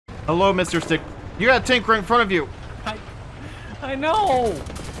Hello, Mr. Stick. You got a tank right in front of you. I know.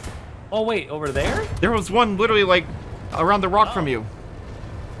 Oh wait, over there? There was one literally like around the rock from you.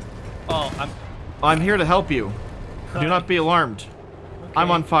 Oh, I'm here to help you. Do not be alarmed. okay.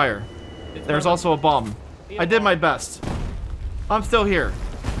 I'm on fire. There's also a bomb. I did my best. I'm still here.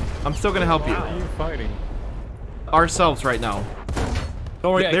 I'm still gonna help you. Why are you fighting? Ourselves right now.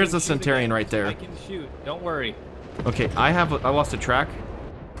 Don't worry, There's a Centurion right there. I can shoot. Don't worry. Okay, I lost a track.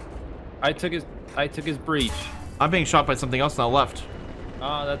 I took his breach. I'm being shot by something else now left.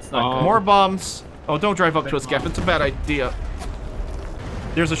 Oh, that's not good. More bombs. Oh, don't drive up to us, Gaff. It's a bad idea.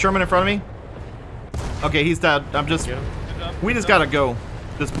 There's a Sherman in front of me. Okay, he's dead. We just gotta go.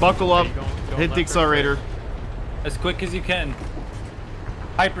 Just buckle up, hit the accelerator. As quick as you can.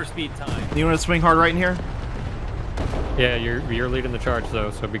 Hyperspeed time. You want to swing hard right in here? Yeah, you're leading the charge though,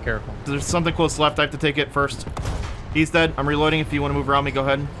 so be careful. There's something close left. I have to take it first. He's dead. I'm reloading. If you want to move around me, go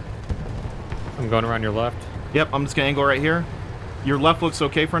ahead. I'm going around your left. Yep, I'm just gonna angle right here. Your left looks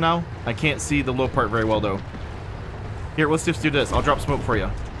okay for now. I can't see the low part very well though. Here, let's just do this. I'll drop smoke for you.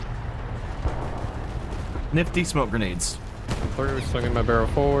 Nifty smoke grenades. Through, swinging my barrel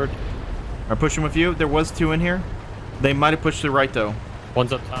forward. I'm pushing with you. There was two in here. They might have pushed to the right though.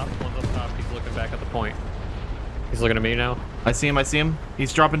 One's up top. One's up top. He's looking back at the point. He's looking at me now. I see him. I see him.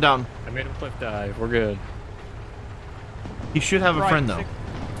 He's dropping down. I made him cliff dive. We're good. He should have a friend though.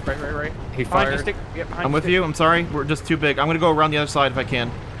 Right. He fired. I'm with you. I'm sorry. We're just too big. I'm gonna go around the other side if I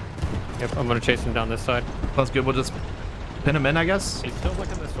can. Yep, I'm gonna chase him down this side. Sounds good. We'll just pin him in, I guess. He's still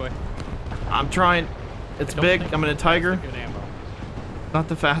looking this way. I'm trying. It's big. I'm in a Tiger. Not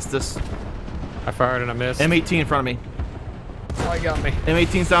the fastest. I fired and I missed. M18 in front of me. Oh, he got me.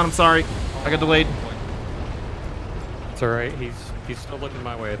 M18's down. I'm sorry. I got delayed. It's alright. He's still looking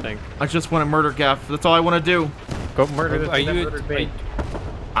my way, I think. I just want to murder Gaff. That's all I want to do. Go murder this.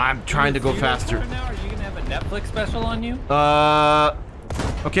 I'm trying to go faster. Now? Are you gonna have a Netflix special on you?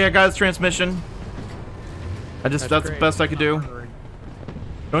 Okay, I got his transmission. That's the best I could do.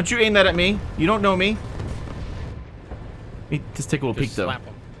 Don't you aim that at me. You don't know me. Let me just take a little peek though.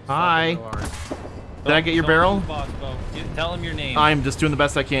 Hi. Did I get your barrel? Tell him your name. I'm just doing the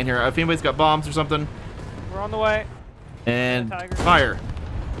best I can here. If anybody's got bombs or something. We're on the way. And fire.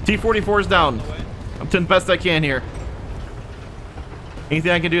 T-44's down. I'm doing the best I can here.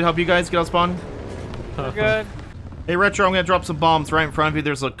 Anything I can do to help you guys get out spawn? We're good. Hey, Retro, I'm going to drop some bombs right in front of you.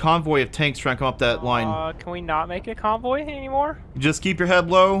 There's a convoy of tanks trying to come up that line. Can we not make a convoy anymore? Just keep your head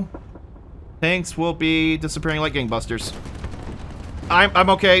low. Tanks will be disappearing like gangbusters. I'm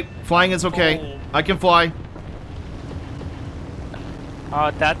okay. Flying is okay. Oh. I can fly.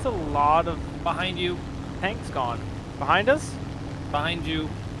 That's a lot of Behind you. tanks gone. Behind us? Behind you.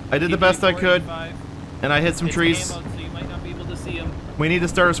 I did the best I could, and I hit some trees. Camo, so you might not be able to see him. We need to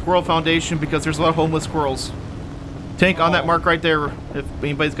start a squirrel foundation because there's a lot of homeless squirrels. Tank on that mark right there. If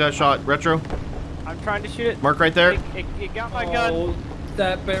anybody's got a shot. Retro. I'm trying to shoot it. Mark right there. It got my gun.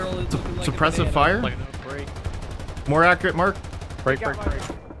 That barrel is looking like Suppressive a fire. Break. More accurate, Mark. Break.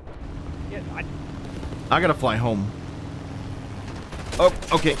 Yeah, I gotta fly home. Oh,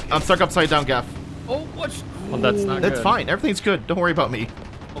 okay. I'm stuck upside down, Gaff. Oh, what's... Well, that's not good. It's fine. Everything's good. Don't worry about me.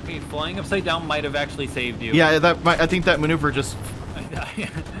 Okay, flying upside down might have actually saved you. Yeah, I think that maneuver just...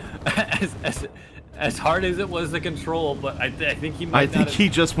 as hard as it was to control, but I think he might I think he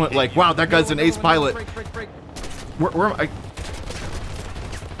just went like, wow, that guy's an ace pilot. Break. Where am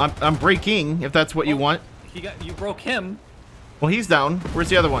I? I'm breaking, if that's what you want. You broke him. Well, he's down. Where's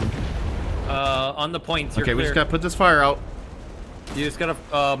the other one? On the points. Okay, we just gotta put this fire out. You just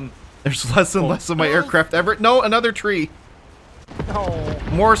gotta, There's less and less of my aircraft ever. No, another tree. No.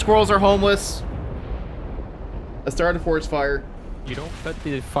 More squirrels are homeless. I started a forest fire. You don't put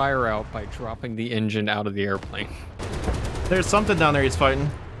the fire out by dropping the engine out of the airplane. There's something down there he's fighting.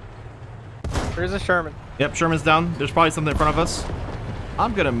 There's a Sherman. Yep, Sherman's down. There's probably something in front of us.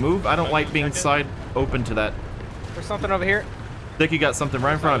 I'm gonna move. I don't like being side open to that. There's something over here. Think you got something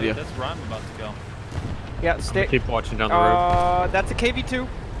right in front of you. That's where I'm about to go. Yeah, stick. Keep watching down the road. That's a KV-2.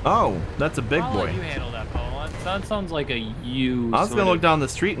 Oh, that's a big I'll boy. let you handle that, Paul. That sounds like a you. I was gonna look down the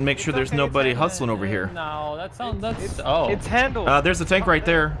street and make sure there's nobody hustling over here. No, that sounds. It's handled. There's a tank right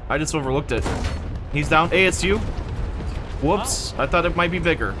there. I just overlooked it. He's down. ASU. Whoops. I thought it might be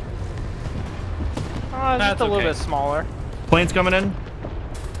bigger. Just a little bit smaller. Plane's coming in.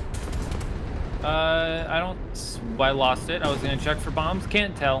 I lost it. I was gonna check for bombs.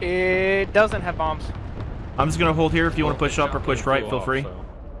 Can't tell. It doesn't have bombs. I'm just gonna hold here. If you want to push up or push right, feel free.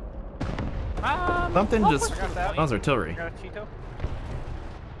 Something just... That was artillery. Got a Cheeto.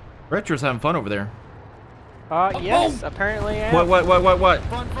 Retro's having fun over there. Yes, apparently I am. What?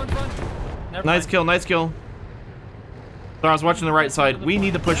 Front. Never Nice mind. kill, nice kill. Sorry, I was watching the right side. We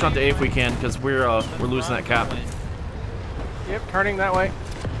need to push onto A if we can, because we're losing that cap. Yep, turning that way.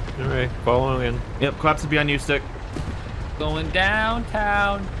 All right, following in. Yep, collapse is behind you, Stick. Going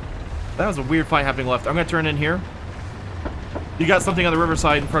downtown. That was a weird fight happening left. I'm gonna turn in here. You got something on the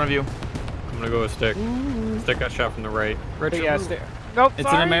riverside in front of you. I'm gonna go with Stick. Stick got shot from the right. But yeah, nope, It's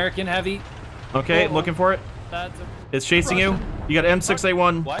sorry. an American heavy. Okay, looking for it. That's a It's chasing you. You got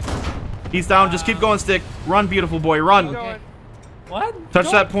M6A1. what? He's down. Just keep going, Stick. Run, beautiful boy, run. Going. What? Touch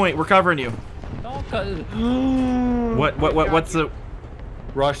that point. We're covering you. What's the...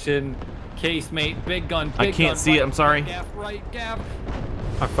 Russian casemate, big gun. I can't see it, I'm sorry. Gaff, right, gaff.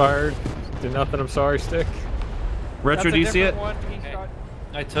 I fired. Did nothing. I'm sorry, Stick. Retro, That's do a you see it? different one. He's Okay. got-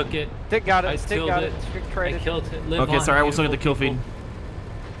 I took it. Stick got I it. Stick killed got it. it. Stick I traded. killed it. Live Okay, on, sorry, I was looking at the kill beautiful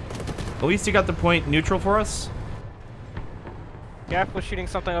feed. At least you got the point neutral for us. Gaff was shooting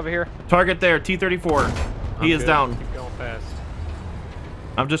something over here. Target there, T-34. He I'm is good. down. Keep going fast.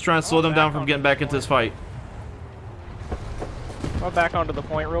 I'm just trying to slow them down from getting back into this fight. I'll back onto the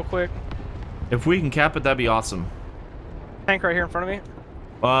point real quick. If we can cap it, that'd be awesome. Tank right here in front of me.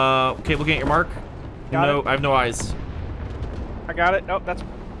 Okay, looking at your mark. Got No, it. I have no eyes. I got it. Nope, that's...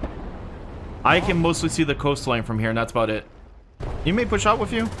 I can mostly see the coastline from here, and that's about it. You may push out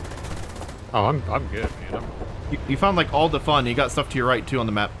with you. Oh, I'm good, man. You found like all the fun. You got stuff to your right too on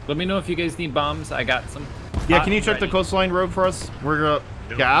the map. Let me know if you guys need bombs. I got some. Yeah, hot can you and check the ready. coastline road for us? We're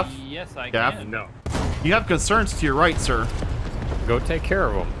Gaff. Yes, I Gaff? can. No. You have concerns to your right, sir. Go take care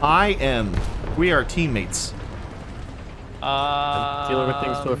of them. I am. We are teammates. Dealing with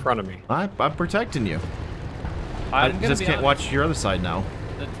things to the front of me. I'm protecting you. I I'm gonna just be can't honest, watch your other side now.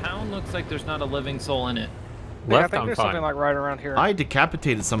 The town looks like there's not a living soul in it. Yeah, I Left, think I'm there's fine. something like right around here. I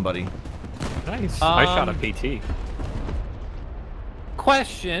decapitated somebody. Nice. I shot a Um, PT.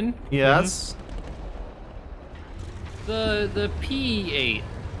 Question: Yes. the P8,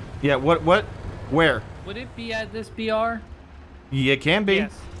 Yeah. What? Where? would it be at this BR? Yeah, it can be.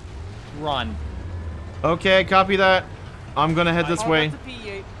 Yes. Run. Okay, copy that. I'm gonna head this Oh, way. that's a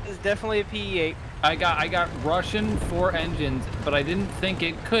P8. It's definitely a P8. I got Russian 4 engines, but I didn't think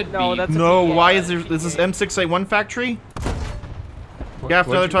it could No, be. that's a No, P8. why is there? This is M6A1 factory. Gaff,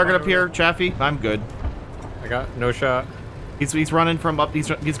 another target up here. Chaffee. I'm good. I got no shot. He's running from up. He's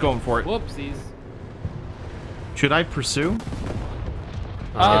going for it. Whoopsies. Should I pursue?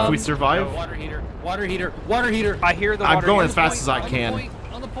 If we survive? No, water heater. Water heater. Water heater. I hear the I'm water going here. as fast as I On the can. point,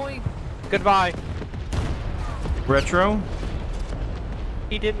 on the point. Goodbye. Retro.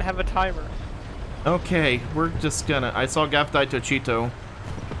 He didn't have a timer. Okay, we're just gonna... I saw Gaff die to a Cheeto.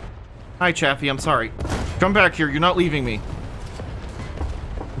 Hi, Chaffee, I'm sorry. Come back here, you're not leaving me.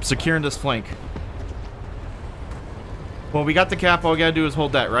 I'm securing this flank. Well, we got the cap, all we gotta do is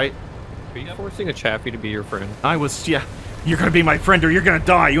hold that, right? Are you forcing a Chaffee to be your friend? I was... yeah. You're gonna be my friend or you're gonna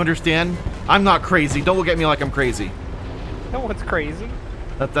die, you understand? I'm not crazy, don't look at me like I'm crazy. No one's crazy.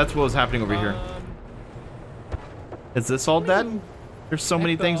 That's what was happening over here. Is this all dead? There's so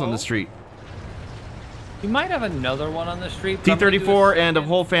many things on the street. You might have another one on the street. but I'm gonna do T-34 a and a second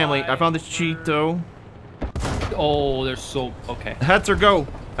whole family. I found the fly Cheeto. for- Oh, they're so... Okay. Hetzer, go!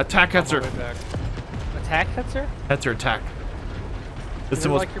 Attack Hetzer. Attack Hetzer? Hetzer, attack. It's the They're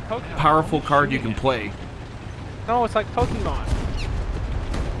most like your Pokemon. powerful card you can play. No, it's like Pokemon.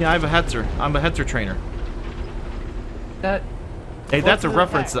 Yeah, I have a Hetzer. I'm a Hetzer trainer. That... Hey, that's a his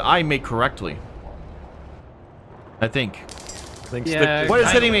reference attack? that I made correctly. I think. Yeah, What is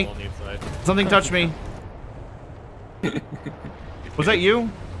I- hitting me? Something touched me. Was that you?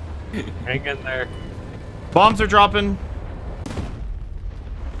 Hang in there. Bombs are dropping.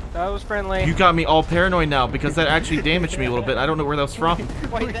 That was friendly. You got me all paranoid now because that actually damaged me a little bit. I don't know where that was from.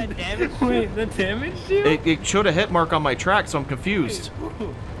 Wait, that damage? Wait, the damage you? It showed a hit mark on my track, so I'm confused.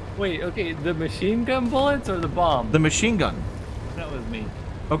 Wait, okay, the machine gun bullets or the bomb? The machine gun. That was me.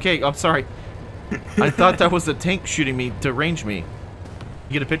 Okay, I'm sorry. I thought that was a tank shooting me to range me.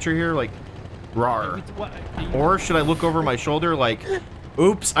 You get a picture here? Like, rawr. What? Or should I look over my shoulder like,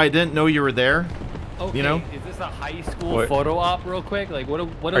 oops, I didn't know you were there? Okay, you know? is this a high school What? photo op real quick? Like,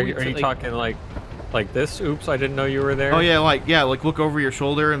 what Are you talking like this? Oops, I didn't know you were there. Oh yeah, like look over your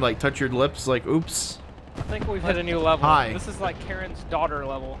shoulder and like touch your lips like oops. I think we've hit a new level. Hi. This is like Karen's daughter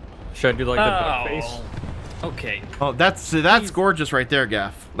level. Should I do like the duck face? Okay. Oh, that's gorgeous right there,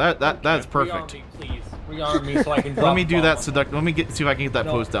 Gaff. That's perfect. Rearm me, please. Rearm me so I can drop Let me do bomb that on seduct. Let me see if I can get that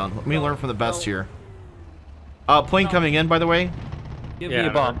No. pose down. Let me No. learn from the best No. here. Plane coming in, by the way. Give Yeah, me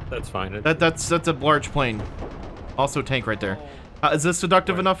a bomb. that's fine. That's a large plane. Also tank right there. Is this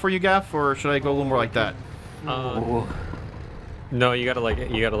seductive enough for you, Gaff, or should I go a little more like that? No, you gotta let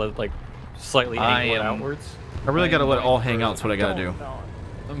it like slightly angle it outwards. I really gotta let it all hang out. That's what I gotta do.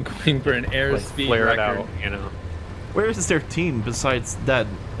 I'm going for an Like airspeed flare it record. out, you know. Where is their team besides dead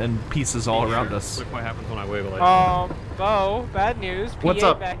and pieces all around us? Look what happens when I wiggle it. Bo, bad news. What's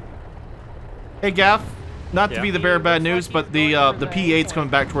PA up? back. Hey, Gaff. Not to Yeah. be the bearer of bad news, but the P8's coming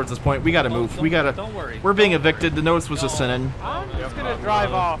back towards this point. We gotta move. We gotta. Don't worry. We're being evicted. The notice was just sent in. I'm just gonna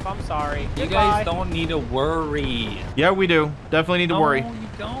drive off. I'm sorry. You Goodbye. guys don't need to worry. Yeah, we do. Definitely need to worry. No, you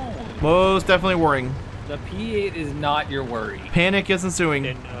don't. Most definitely worrying. The P8 is not your worry. Panic is ensuing.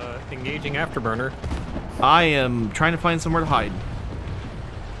 In engaging afterburner. I am trying to find somewhere to hide.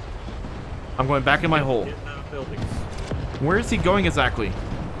 I'm going back in my hole. Get out of buildings. Where is he going exactly?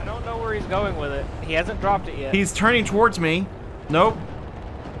 I don't know where he's going with it. He hasn't dropped it yet. He's turning towards me. Nope.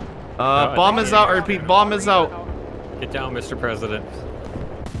 I Bomb think is out. I repeat, bomb is out. Get down, Mr. President.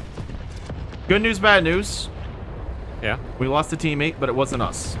 Good news, bad news. Yeah. We lost a teammate, but it wasn't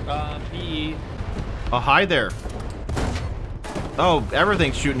us. P8. Hi there. Oh,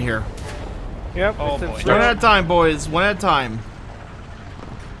 everything's shooting here. Yep. Oh, it's a boy. threat. One at a time, boys. One at a time.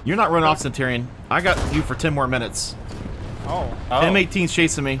 You're not running off, Centurion. I got you for 10 more minutes. Oh. M18's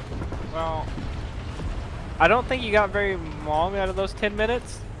chasing me. Well, I don't think you got very long out of those 10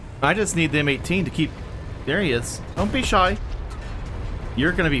 minutes. I just need the M18 to keep... There he is. Don't be shy.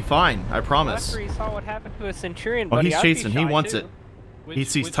 You're going to be fine. I promise. After he saw what happened to a Centurion, Oh, buddy, he's I'd be chasing. He shy, wants too. it. He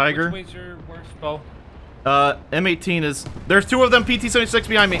sees Tiger. Which way's your worst, Bo? M18 is... There's two of them, PT-76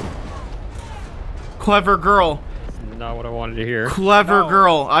 behind me. Clever girl. That's not what I wanted to hear. Clever No.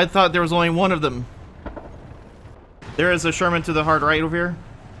 girl. I thought there was only one of them. There is a Sherman to the hard right over here.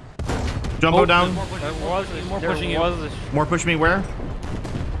 Jumbo down. More pushing, There was a, more there pushing you. was a More push me where?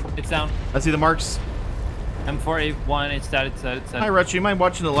 It's down. I see the marks. M4A1. It's dead. It's dead. It's dead. Hi, Retch. You mind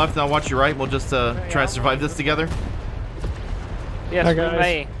watching the left and I'll watch your right? We'll just try to survive this together. yes, Hi, we guys.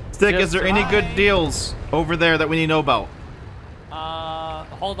 may. Stick, Just is there any good deals over there that we need to know about?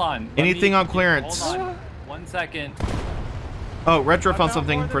 Hold on. Let Anything me- on clearance? Hold on. 1 second. Oh, Retro found Watch out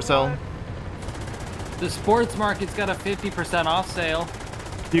something for the sale. one. The sports market's got a 50% off sale.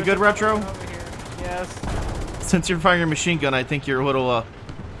 You good, Retro? Over here. Yes. Since you're firing your machine gun, I think you're a little,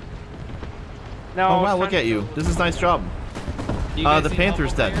 No. Oh, wow, it's look time at to- you. This is a nice job. You guys The see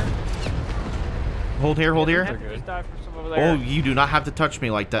Panther's help over dead. here? Hold here, hold here. Panther just died from some over Oh, there. you do not have to touch me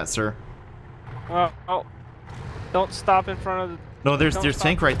like that, sir. Oh. Don't stop in front of the... No, there's Don't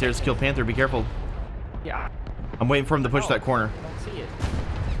tank stop. right there to kill Panther. Be careful. Yeah. I'm waiting for him to push that corner. I don't see it.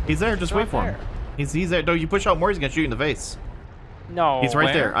 He's there. Just He's wait right for him. there. He's there. No, you push out more, he's gonna shoot you in the face. No. He's right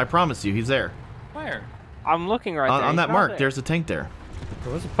Where? there. I promise you, he's there. Where? I'm looking right there. On He's that not mark, there. there's a tank there.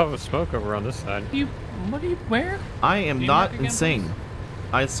 There was a puff of smoke over on this side. Where? I am Can you not mark again, insane. please?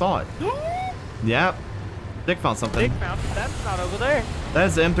 I saw it. Yep. Dick found something. Dick found it. That's not over there. That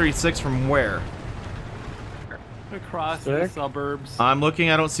is the M36 from where? Across the Sick. suburbs. I'm looking.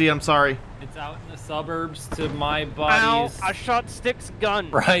 I don't see it. I'm sorry. It's out in the suburbs to my Ow! body's I shot Stick's gun.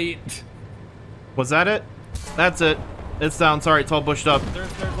 right. Was that it? That's it. It's down. Sorry, it's all bushed up. There's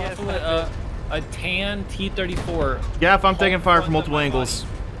Yes, also a tan T-34. Yeah, if I'm taking Whole fire front from of multiple my angles.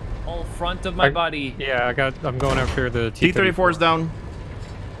 body. Whole front of my body. Yeah, I'm going after the T-34 is down.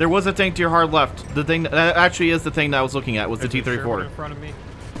 There was a tank to your hard left. The thing that actually is the thing that I was looking at was the There's a Sherman T-34. in front of me.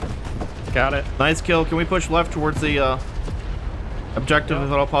 Got it. Nice kill. Can we push left towards the objective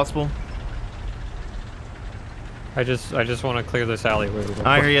if at all possible? I just want to clear this alleyway.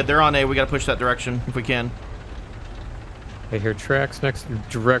 I hear you. They're on A. We gotta push that direction if we can. I hear tracks next,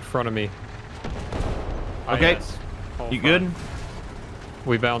 direct front of me. Ah, Okay. yes. Whole You front. good?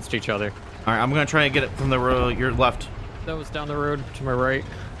 We bounced each other. All right. I'm gonna try and get it from the your left. That was down the road to my right.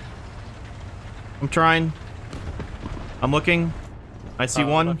 I'm trying. I'm looking. I see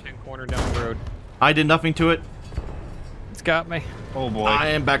one. Left-hand corner down the road. I did nothing to it. It's got me. Oh boy. I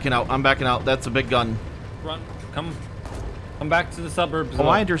am backing out. I'm backing out. That's a big gun. Run. Come back to the suburbs. Oh,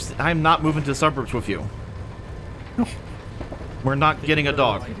 I understand. I'm not moving to the suburbs with you. We're not getting a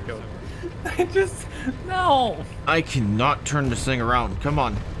dog. I just no. I cannot turn this thing around. Come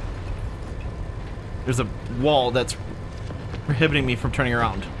on. There's a wall that's prohibiting me from turning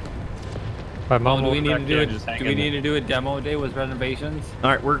around. My mom Do we will need to back do there it? just Do we hanging need to do a demo day with renovations?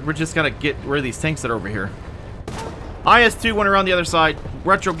 All right, we're just gotta get rid of these tanks that are over here. IS-2 went around the other side.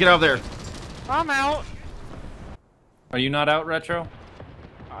 Retro, get out of there. I'm out. Are you not out, Retro?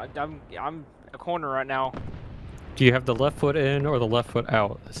 I'm a corner right now. Do you have the left foot in or the left foot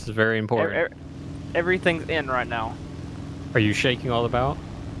out? This is very important. Everything's in right now. Are you shaking all about?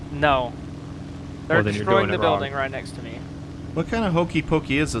 No. They're then you're destroying doing the it wrong. building right next to me. What kind of hokey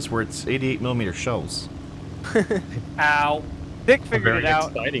pokey is this where it's 88mm shells? Ow. Dick A figured very it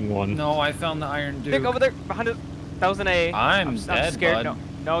out. exciting one. No, I found the Iron Duke. Dick over there behind it. That was an A. I'm dead, scared. bud.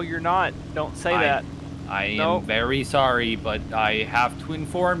 No, you're not. Don't say that. I No. am very sorry, but I have to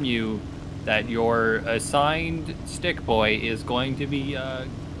inform you that your assigned stick boy is going to be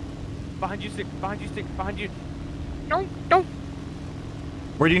Behind you, Stick. Behind you, Stick. Behind you. Don't.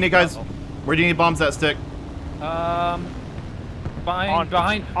 Where do you need, guys? Where do you need bombs at, Stick? behind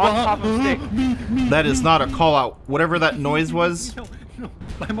On top of Stick. That is not a call out. Whatever that noise was, No,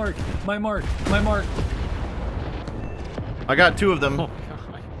 my mark, my mark, my mark. I got 2 of them. Oh,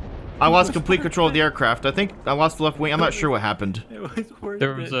 God. I lost complete control of the aircraft. I think I lost the left wing. I'm not sure what happened. It was worth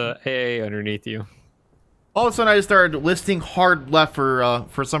There was a AA underneath you. All of a sudden, I just started listing hard left for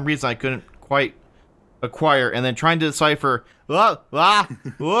some reason I couldn't quite acquire, and then trying to decipher.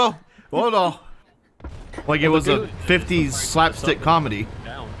 Oh no! Like it was a 50s slapstick comedy.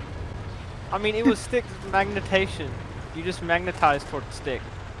 Down. I mean, it was Stick's magnetation. You just magnetized toward the Stick.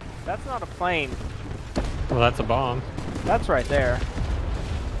 That's not a plane. Well, that's a bomb. That's right there.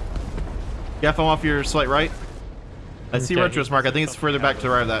 Gaff, I'm off your slight right. I see Okay. Retro's mark. I think it's further back to the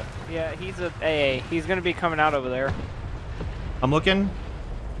right of that. Yeah, he's a AA. He's gonna be coming out over there. I'm looking.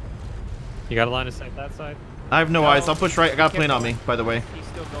 You got a line of sight that side? I have no eyes. I'll push right. I got a plane on me, by the way. He's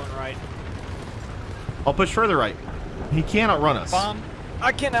still going right. I'll push further right. He can't outrun us. Bomb.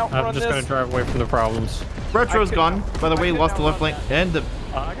 I can't outrun I'm just this. gonna drive away from the problems. Retro's I could gone. not- By the I way, could lost the not left lane run that. and the.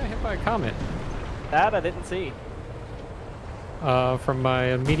 I got hit by a comet That I didn't see. from my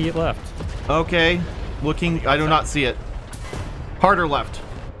immediate left. Okay, looking. I do not see it. Harder left.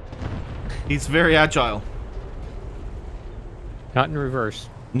 He's very agile. Not in reverse.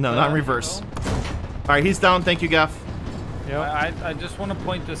 No, not in reverse. All right, he's down. Thank you, Gaff. Yep. I just want to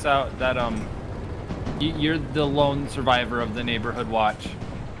point this out that you're the lone survivor of the neighborhood watch.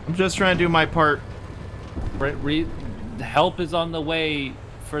 I'm just trying to do my part. Help is on the way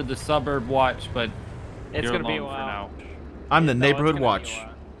for the suburb watch, but It's you're gonna be a alone for while. now. I'm the No, it's neighborhood gonna be a watch. while.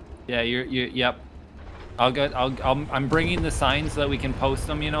 Yeah, yep. I'm bringing the signs so that we can post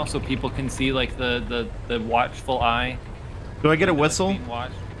them, you know, so people can see like the watchful eye. Do I get a that's whistle? being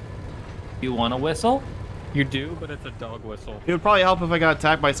watched. You want a whistle? You do, but it's a dog whistle. It would probably help if I got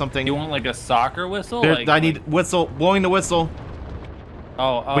attacked by something. You want like a soccer whistle? There- Like, I need whistle. Blowing the whistle.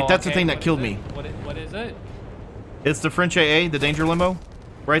 Oh, Wait, that's the okay. thing that What killed is me. it? What is it? It's the French AA, the danger limo.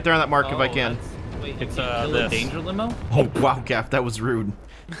 Right there on that mark if I Oh, can. Wait, It's, you kill a this. danger limo? Oh, wow, Gaff, that was rude.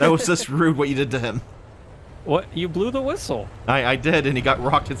 That was just rude what you did to him. What? You blew the whistle. I did, and he got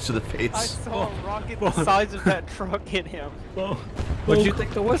rockets to the I face. saw a rocket the size of that truck hit him. What'd you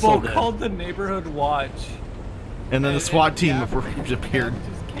think the whistle did? called the neighborhood watch. And then the SWAT team Gaff appeared.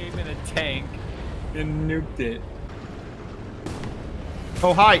 just came in a tank and nuked it.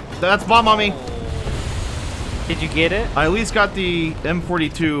 Oh, hi. That's bomb on me. Did you get it? I at least got the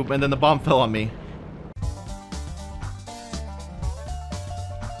M42, and then the bomb fell on me.